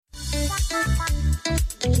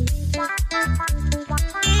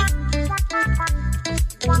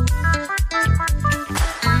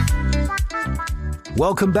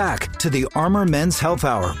Welcome back to the Armor Men's Health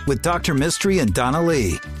Hour with Dr. Mistry and Donna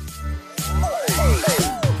Lee.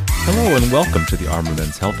 Hello and welcome to the Armor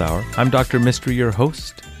Men's Health Hour. I'm Dr. Mistry, your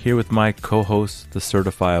host, here with my co-host, the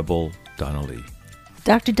certifiable Donna Lee.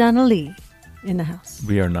 Dr. Donna Lee in the house.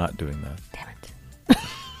 We are not doing that. Damn it.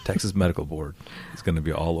 Texas Medical Board is going to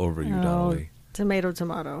be all over you, Donna Lee. Tomato,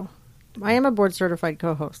 tomato. I am a board-certified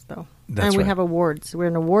co-host, though. That's and we right. have awards. We're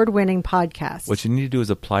an award-winning podcast. What you need to do is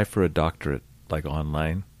apply for a doctorate, like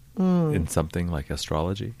online, in something like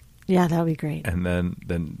astrology. Yeah, that would be great. And then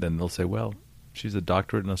they'll say, well, she's a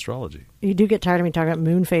doctorate in astrology. You do get tired of me talking about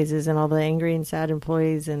moon phases and all the angry and sad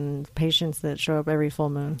employees and patients that show up every full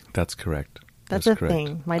moon. That's correct. That's a correct.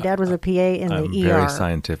 thing. My dad was a PA in the I'm ER. very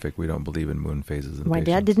scientific. We don't believe in moon phases. My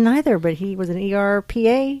dad didn't either, but he was an ER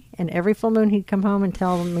PA, and every full moon he'd come home and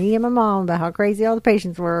tell me and my mom about how crazy all the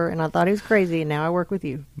patients were, and I thought he was crazy, and now I work with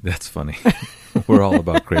you. That's funny. We're all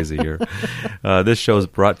about crazy here. This show is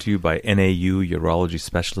brought to you by NAU Urology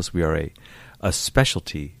Specialists. We are a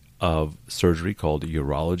specialty of surgery called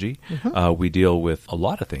urology. Mm-hmm. We deal with a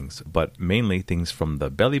lot of things, but mainly things from the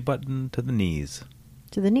belly button to the knees.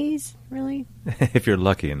 To the knees, really? If you're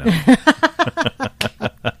lucky enough.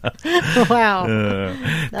 Wow.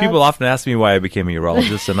 People often ask me why I became a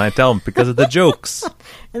urologist, and I tell them because of the jokes.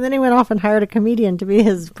 And then he went off and hired a comedian to be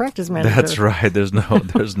his practice manager. That's right. There's no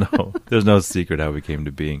secret how we came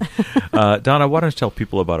to being. Donna, why don't you tell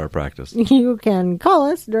people about our practice? You can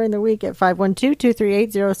call us during the week at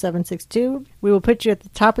 512-238-0762. We will put you at the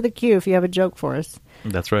top of the queue if you have a joke for us.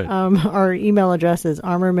 That's right. Our email address is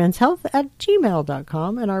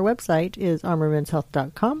armormenshealth@gmail.com, and our website is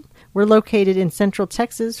armormenshealth.com. We're located in Central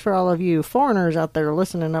Texas for all of you foreigners out there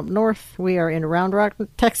listening up north. We are in Round Rock,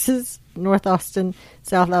 Texas, North Austin,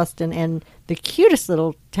 South Austin, and the cutest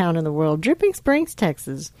little town in the world, Dripping Springs,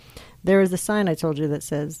 Texas. There is a sign I told you that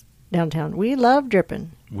says downtown, "We love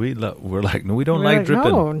dripping." We're like, no, we don't like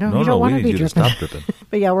dripping. No, you don't want we to need be you dripping. to stop dripping.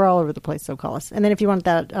 But yeah, we're all over the place, so call us. And then if you want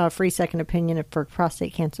that free second opinion for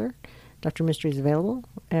prostate cancer, Dr. Mistry is available.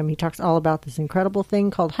 He talks all about this incredible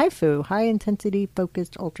thing called HIFU, High Intensity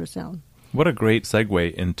Focused Ultrasound. What a great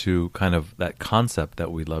segue into kind of that concept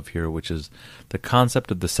that we love here, which is the concept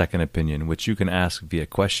of the second opinion, which you can ask via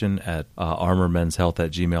question at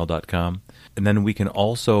armormenshealth@gmail.com. And then we can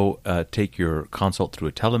also take your consult through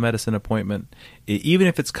a telemedicine appointment. Even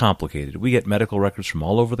if it's complicated, we get medical records from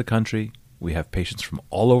all over the country. We have patients from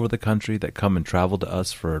all over the country that come and travel to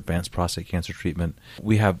us for advanced prostate cancer treatment.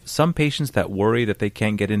 We have some patients that worry that they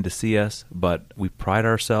can't get in to see us, but we pride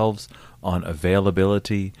ourselves on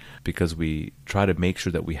availability because we try to make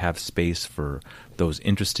sure that we have space for those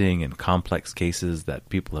interesting and complex cases that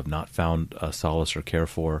people have not found solace or care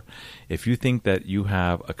for. If you think that you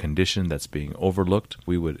have a condition that's being overlooked,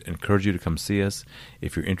 we would encourage you to come see us.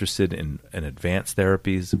 If you're interested in advanced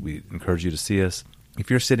therapies, we encourage you to see us. If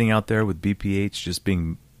you're sitting out there with BPH just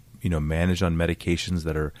being managed on medications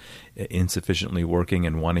that are insufficiently working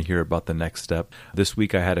and want to hear about the next step. This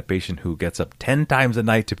week I had a patient who gets up 10 times a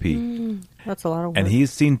night to pee. That's a lot of work. And he's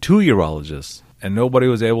seen 2 urologists, and nobody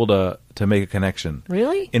was able to make a connection.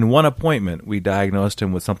 Really? In one appointment, we diagnosed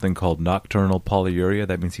him with something called nocturnal polyuria.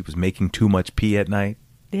 That means he was making too much pee at night.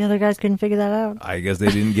 The other guys couldn't figure that out. I guess they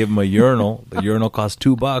didn't give him a urinal. The urinal cost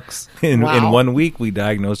 $2. In 1 week, we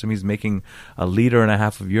diagnosed him. He's making 1.5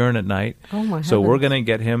 liters of urine at night. Oh, my So we're heavens. going to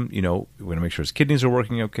get him, we're going to make sure his kidneys are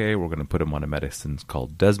working okay. We're going to put him on a medicine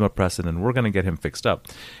called desmopressin, and we're going to get him fixed up.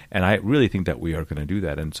 And I really think that we are going to do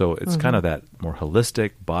that. And so it's kind of that more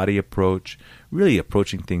holistic body approach, really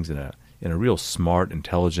approaching things in a real smart,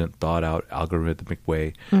 intelligent, thought-out, algorithmic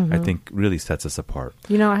way, I think really sets us apart.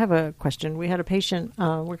 I have a question. We had a patient.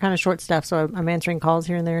 We're kind of short-staffed, so I'm answering calls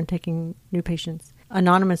here and there and taking new patients.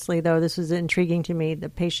 Anonymously, though, this was intriguing to me. The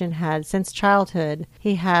patient had, since childhood,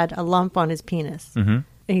 he had a lump on his penis. Mm-hmm.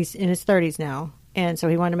 He's in his 30s now. And so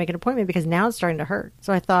he wanted to make an appointment because now it's starting to hurt.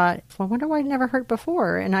 So I thought, well, I wonder why it never hurt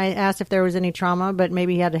before. And I asked if there was any trauma, but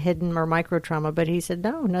maybe he had a hidden or micro trauma. But he said,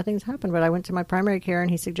 no, nothing's happened. But I went to my primary care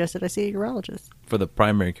and he suggested I see a urologist. For the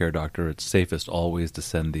primary care doctor, it's safest always to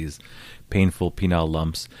send these painful penile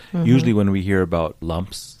lumps. Usually when we hear about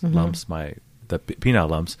lumps, the penile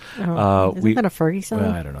lumps. Isn't that a Fergie song?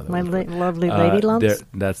 Well, I don't know. My lovely lady lumps?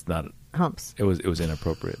 That's not... Humps. It was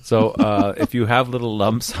inappropriate. So if you have little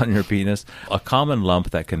lumps on your penis, a common lump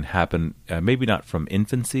that can happen, maybe not from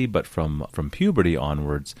infancy, but from puberty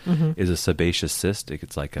onwards, is a sebaceous cyst.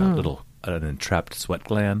 It's like a little an entrapped sweat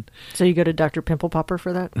gland. So you go to Dr. Pimple Popper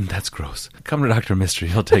for that? That's gross. Come to Dr. Mistry.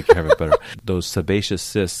 He'll take care of it better. Those sebaceous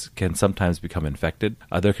cysts can sometimes become infected.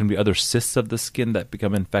 There can be other cysts of the skin that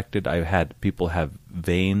become infected. I've had people have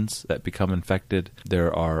veins that become infected.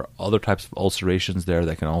 There are other types of ulcerations there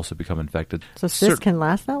that can also become infected. So cysts can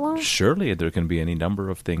last that long? Surely. There can be any number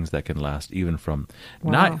of things that can last even from,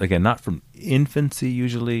 not from infancy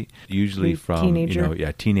usually from,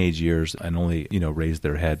 teenager. Teenage years, and only, raise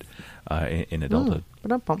their head in adulthood.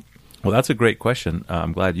 Ba-dum-bum. Well, that's a great question.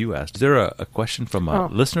 I'm glad you asked. Is there a question from a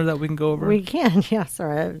listener that we can go over? We can, yeah,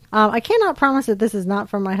 sorry. I cannot promise that this is not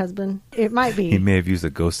from my husband. It might be. He may have used a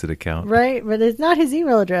ghosted account. Right, but it's not his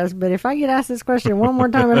email address. But if I get asked this question one more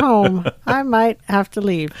time at home, I might have to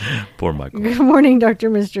leave. Poor Michael. Good morning, Dr.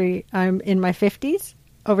 Mistry. I'm in my 50s.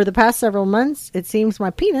 Over the past several months, it seems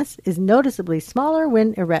my penis is noticeably smaller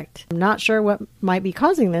when erect. I'm not sure what might be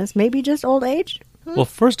causing this. Maybe just old age? Well,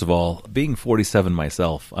 first of all, being 47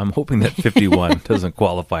 myself, I'm hoping that 51 doesn't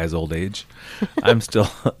qualify as old age. I'm still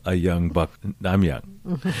a young buck. I'm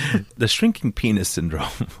young. The shrinking penis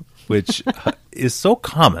syndrome, which is so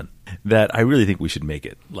common that I really think we should make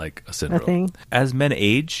it like a syndrome. A thing? As men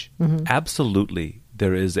age, absolutely,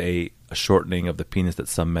 there is a shortening of the penis that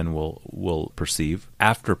some men will perceive.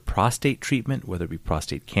 After prostate treatment, whether it be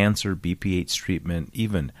prostate cancer, BPH treatment,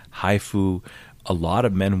 even HIFU, a lot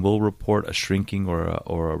of men will report a shrinking or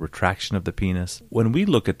a retraction of the penis. When we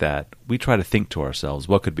look at that, we try to think to ourselves,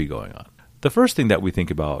 what could be going on? The first thing that we think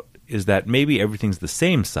about is that maybe everything's the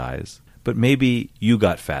same size, but maybe you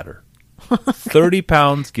got fatter. 30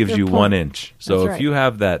 pounds gives you 1 inch. So if you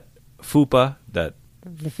have that fupa, the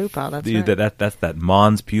fupa, that's that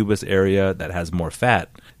mons pubis area that has more fat,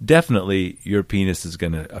 definitely your penis is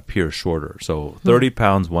going to appear shorter. So 30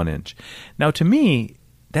 pounds, 1 inch. Now, to me,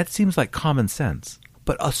 that seems like common sense.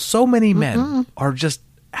 But so many men are just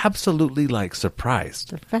absolutely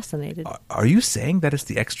surprised. They're fascinated. Are you saying that it's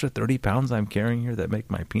the extra 30 pounds I'm carrying here that make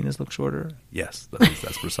my penis look shorter? Yes,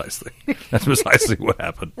 that's precisely. That's precisely what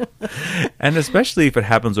happened. And especially if it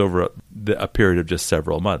happens over a period of just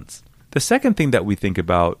several months. The second thing that we think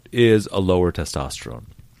about is a lower testosterone.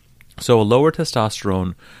 So a lower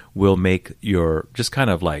testosterone will make your just kind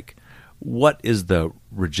of what is the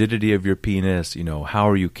rigidity of your penis? How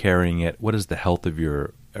are you carrying it? What is the health of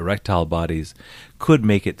your erectile bodies? Could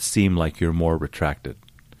make it seem like you're more retracted.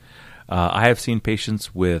 I have seen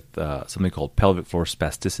patients with something called pelvic floor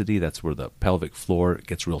spasticity. That's where the pelvic floor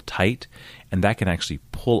gets real tight, and that can actually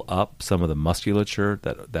pull up some of the musculature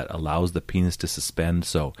that allows the penis to suspend.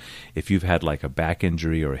 So if you've had a back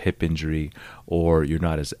injury or a hip injury, or you're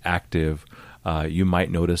not as active, you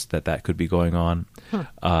might notice that could be going on.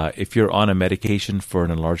 If you're on a medication for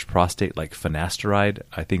an enlarged prostate like finasteride,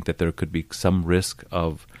 I think that there could be some risk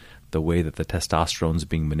of the way that the testosterone is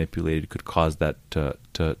being manipulated could cause that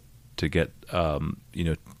to get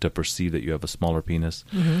to perceive that you have a smaller penis.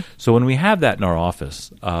 So when we have that in our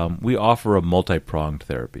office, we offer a multi-pronged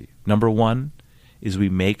therapy. Number one is we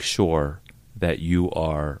make sure that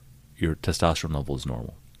your testosterone level is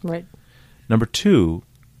normal. Right. Number two,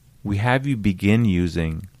 we have you begin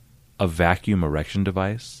using a vacuum erection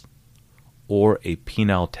device or a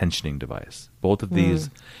penile tensioning device. Both of these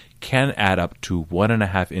can add up to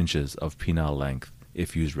 1.5 inches of penile length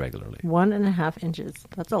if used regularly. 1.5 inches.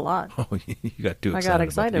 That's a lot. Oh, you got too excited. I got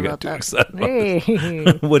excited about that. Excited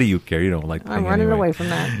about what do you care? You don't like I'm running anyway. away from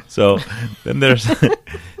that. So then there's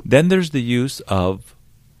the use of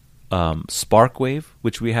spark wave,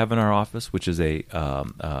 which we have in our office, which is a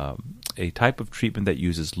type of treatment that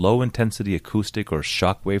uses low intensity acoustic or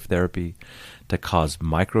shock wave therapy to cause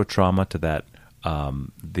micro trauma to that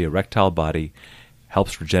the erectile body,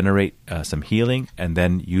 helps regenerate some healing, and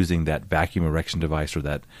then using that vacuum erection device or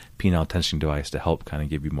that penile tensioning device to help kind of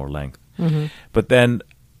give you more length. But then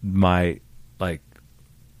my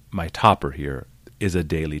topper here is a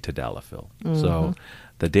daily tadalafil. So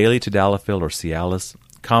the daily tadalafil or Cialis,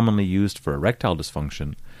 commonly used for erectile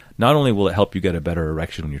dysfunction, not only will it help you get a better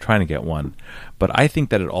erection when you're trying to get one, but I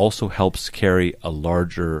think that it also helps carry a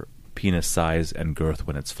larger penis size and girth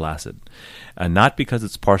when it's flaccid. And not because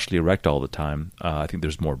it's partially erect all the time. I think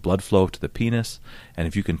there's more blood flow to the penis, and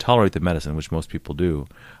if you can tolerate the medicine, which most people do,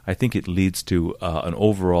 I think it leads to an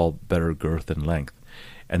overall better girth and length.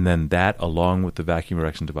 And then that, along with the vacuum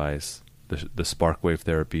erection device, the spark wave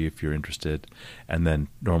therapy if you're interested, and then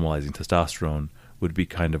normalizing testosterone would be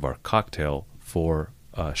kind of our cocktail for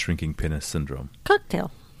shrinking penis syndrome.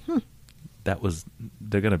 Cocktail. They're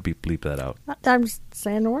going to bleep that out. I'm just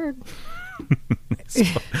saying the word.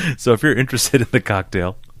 So if you're interested in the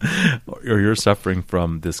cocktail or you're suffering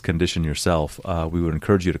from this condition yourself, we would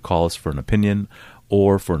encourage you to call us for an opinion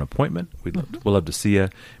or for an appointment. We'd love to see you.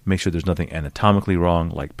 Make sure there's nothing anatomically wrong,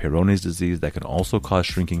 like Peyronie's disease, that can also cause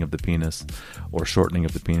shrinking of the penis or shortening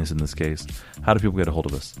of the penis in this case. How do people get a hold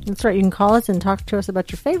of us? That's right. You can call us and talk to us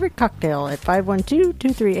about your favorite cocktail at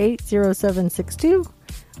 512-238-0762.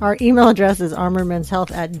 Our email address is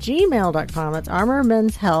armormenshealth@gmail.com. That's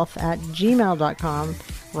armormenshealth@gmail.com.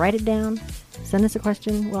 Write it down. Send us a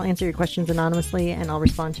question. We'll answer your questions anonymously, and I'll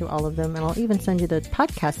respond to all of them. And I'll even send you the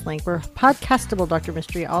podcast link. We're podcastable, Dr.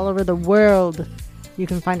 Mistry, all over the world. You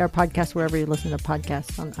can find our podcast wherever you listen to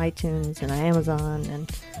podcasts, on iTunes and Amazon and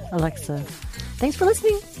Alexa. Thanks for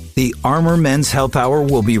listening. The Armor Men's Health Hour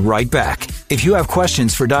will be right back. If you have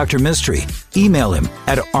questions for Dr. Mistry, email him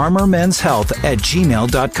at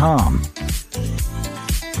armormenshealth@gmail.com.